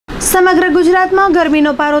સમગ્ર ગુજરાતમાં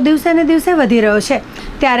ગરમીનો પારો દિવસે ને દિવસે વધી રહ્યો છે,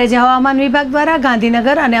 ત્યારે જ હવામાન વિભાગ દ્વારા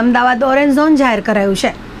ગાંધીનગર અને અમદાવાદ ઓરેન્જ ઝોન જાહેર કરાયું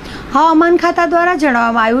છે। હવામાન ખાતા દ્વારા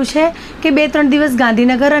જણાવવામાં આવ્યું છે કે 2-3 દિવસ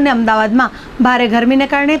ગાંધીનગર અને અમદાવાદમાં ભારે ગરમીને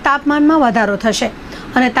કારણે તાપમાનમાં વધારો થશે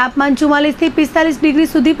અને તાપમાન 44 થી 45 ડિગ્રી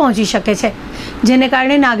સુધી પહોંચી શકે છે, જેને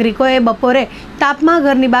કારણે નાગરિકોએ બપોરે તાપમાં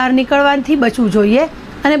ઘરની બહાર નીકળવાથી બચવું જોઈએ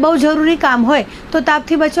અને બહુ જરૂરી કામ હોય તો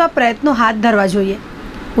તાપથી બચવા પ્રયત્નો હાથ ધરવા જોઈએ।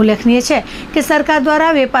 ઉલ્લેખનીય છે કે સરકાર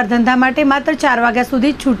દ્વારા વેપાર ધંધા માટે માત્ર 4 વાગ્યા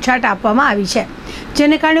સુધી છૂટછાટ આપવામાં આવી છે,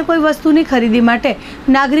 જેને કારણે કોઈ વસ્તુની ખરીદી માટે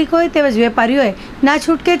નાગરિકોએ તેમજ વેપારીઓએ ના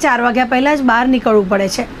છૂટકે 4 વાગ્યા પહેલાં જ બહાર નીકળવું પડે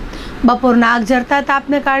છે। બપોરના આગ ઝરતા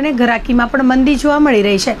તાપને કારણે ઘરાકીમાં પણ મંદી જોવા મળી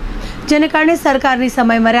રહી છે, જેને કારણે સરકારની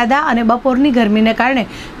સમયમર્યાદા અને બપોરની ગરમીને કારણે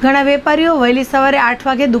ઘણા વેપારીઓ વહેલી સવારે 8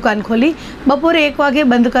 વાગે દુકાન ખોલી બપોરે 1 વાગે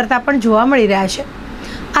બંધ કરતા પણ જોવા મળી રહ્યા છે।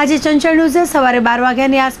 આજે ચંચળ ન્યૂઝે સવારે 12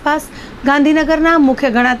 વાગ્યાની આસપાસ ગાંધીનગરના મુખ્ય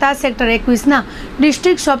ગણાતા સેક્ટર 21ના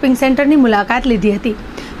ડિસ્ટ્રિક્ટ શોપિંગ સેન્ટરની મુલાકાત લીધી હતી,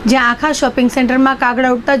 જ્યાં આખા શોપિંગ સેન્ટરમાં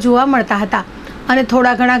કાગડા ઉડતા જોવા મળતા હતા અને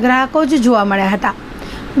થોડા ઘણા ગ્રાહકો જ જોવા મળ્યા હતા।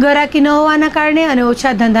 ગરાકી ન હોવાના કારણે અને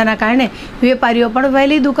ઓછા ધંધાના કારણે વેપારીઓ પણ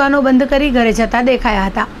વહેલી દુકાનો બંધ કરી ઘરે જતા દેખાયા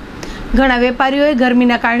હતા। ઘણા વેપારીઓએ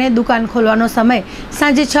ગરમીના કારણે દુકાન ખોલવાનો સમય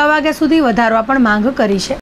સાંજે 6 વાગ્યા સુધી વધારવા પણ માંગ કરી છે।